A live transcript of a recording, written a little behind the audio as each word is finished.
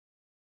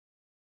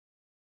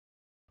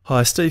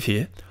Hi, Steve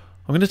here.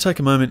 I'm going to take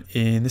a moment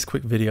in this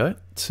quick video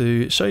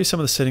to show you some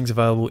of the settings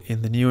available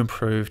in the new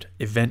improved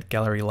event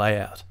gallery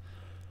layout.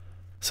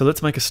 So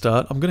let's make a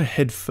start. I'm going to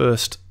head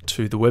first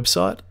to the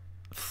website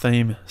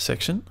theme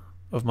section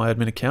of my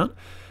admin account,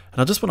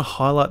 and I just want to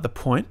highlight the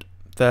point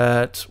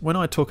that when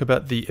I talk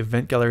about the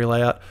event gallery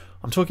layout,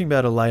 I'm talking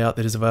about a layout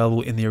that is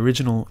available in the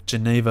original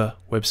Geneva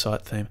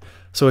website theme.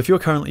 So if you're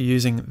currently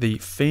using the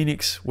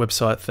Phoenix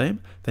website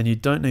theme, then you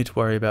don't need to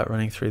worry about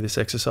running through this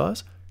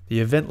exercise. The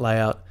event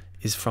layout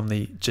is from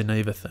the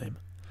Geneva theme.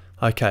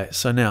 Okay,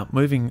 so now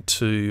moving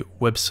to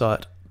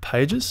website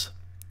pages.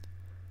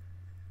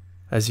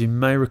 As you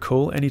may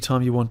recall,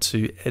 anytime you want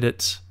to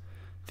edit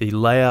the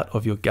layout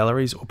of your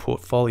galleries or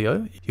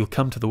portfolio, you'll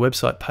come to the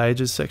website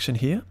pages section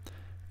here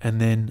and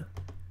then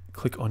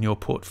click on your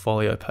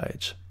portfolio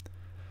page.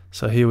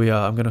 So here we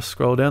are. I'm going to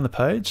scroll down the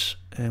page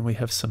and we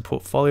have some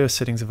portfolio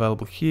settings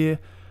available here.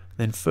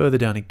 Then further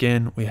down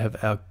again, we have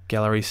our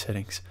gallery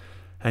settings.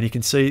 And you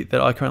can see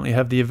that I currently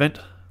have the event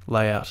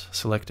layout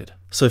selected.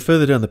 So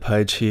further down the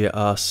page here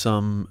are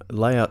some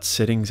layout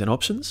settings and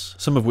options,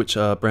 some of which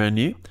are brand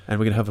new, and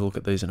we're going to have a look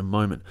at these in a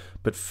moment.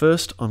 But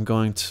first I'm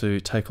going to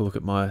take a look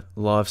at my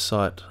live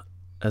site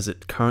as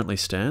it currently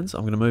stands.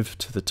 I'm going to move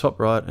to the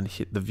top right and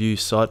hit the View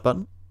Site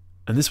button,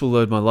 and this will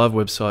load my live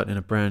website in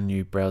a brand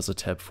new browser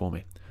tab for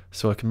me.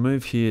 So I can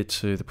move here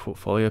to the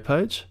portfolio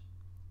page,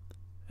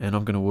 and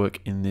I'm going to work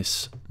in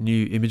this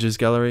new images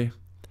gallery.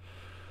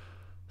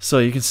 So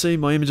you can see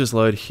my images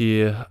load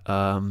here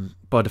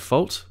by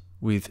default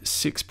with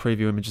 6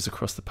 preview images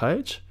across the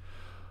page.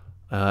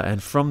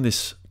 And from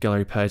this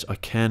gallery page, I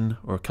can,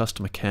 or a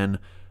customer can,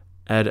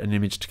 add an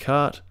image to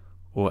cart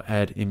or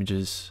add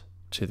images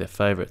to their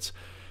favorites.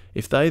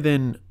 If they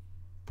then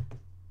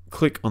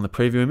click on the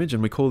preview image,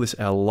 and we call this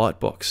our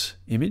lightbox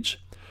image,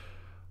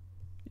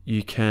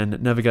 you can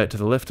navigate to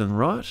the left and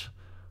right.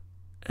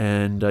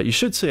 And you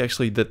should see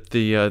actually that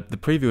the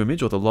preview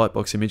image or the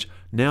lightbox image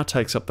now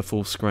takes up the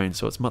full screen,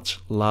 so it's much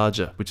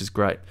larger, which is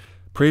great.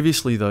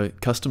 Previously though,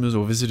 customers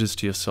or visitors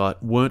to your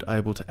site weren't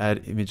able to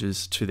add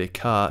images to their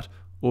cart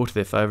or to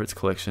their favorites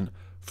collection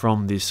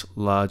from this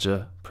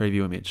larger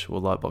preview image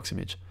or lightbox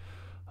image.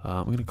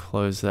 I'm going to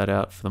close that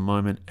out for the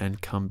moment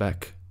and come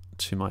back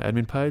to my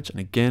admin page. And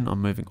again,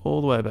 I'm moving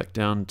all the way back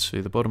down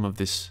to the bottom of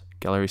this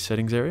gallery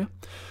settings area.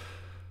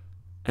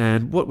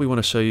 And what we want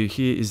to show you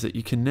here is that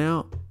you can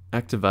now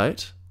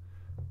activate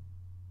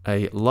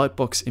a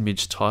lightbox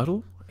image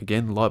title.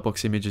 Again,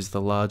 lightbox image is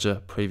the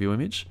larger preview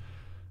image.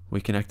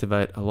 We can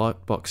activate a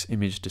lightbox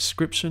image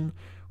description.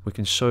 We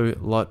can show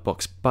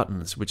lightbox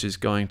buttons, which is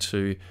going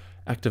to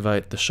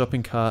activate the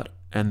shopping cart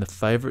and the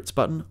favorites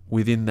button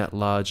within that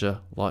larger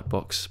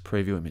lightbox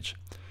preview image.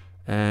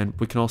 And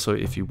we can also,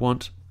 if you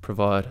want,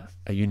 provide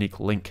a unique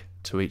link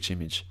to each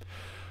image.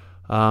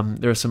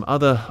 There are some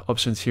other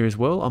options here as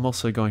well. I'm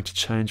also going to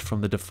change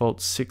from the default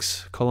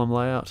 6-column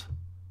layout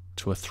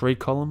to a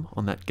 3-column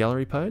on that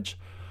gallery page.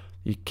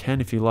 You can,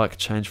 if you like,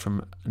 change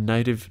from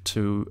native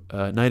to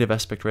native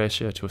aspect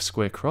ratio to a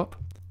square crop,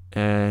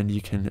 and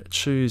you can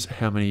choose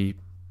how many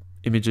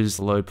images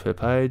load per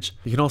page.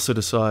 You can also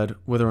decide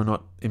whether or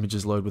not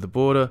images load with a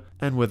border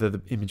and whether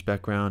the image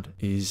background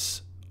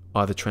is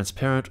either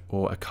transparent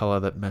or a color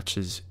that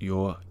matches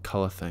your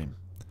color theme.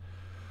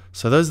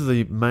 So those are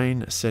the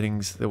main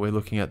settings that we're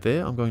looking at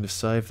there. I'm going to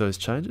save those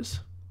changes.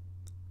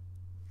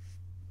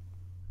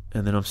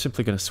 And then I'm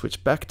simply going to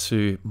switch back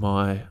to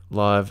my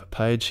live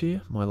page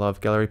here, my live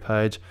gallery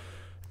page.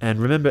 And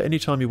remember,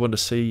 anytime you want to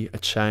see a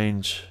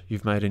change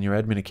you've made in your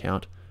admin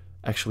account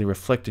actually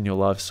reflect in your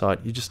live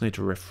site, you just need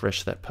to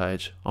refresh that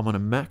page. I'm on a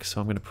Mac,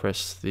 so I'm going to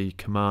press the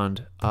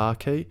Command R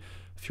key.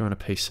 If you're on a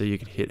PC, you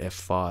can hit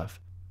F5.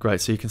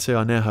 Great, so you can see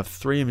I now have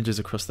 3 images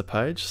across the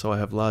page, so I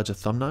have larger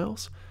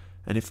thumbnails.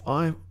 And if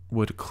I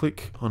were to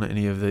click on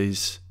any of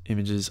these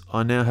images,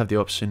 I now have the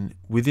option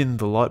within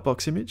the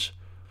lightbox image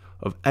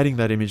of adding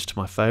that image to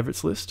my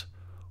favorites list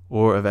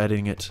or of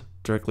adding it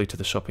directly to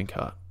the shopping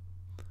cart.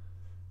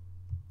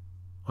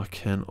 I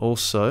can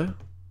also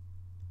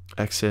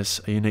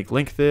access a unique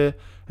link there,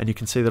 and you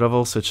can see that I've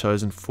also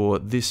chosen for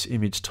this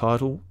image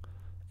title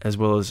as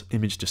well as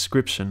image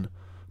description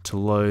to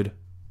load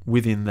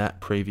within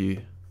that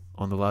preview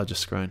on the larger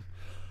screen.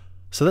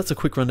 So that's a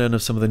quick rundown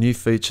of some of the new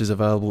features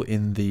available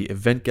in the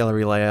event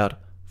gallery layout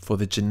for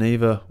the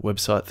Geneva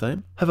website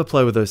theme. Have a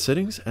play with those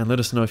settings and let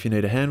us know if you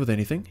need a hand with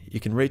anything.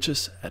 You can reach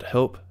us at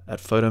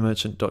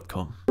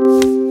help@photomerchant.com.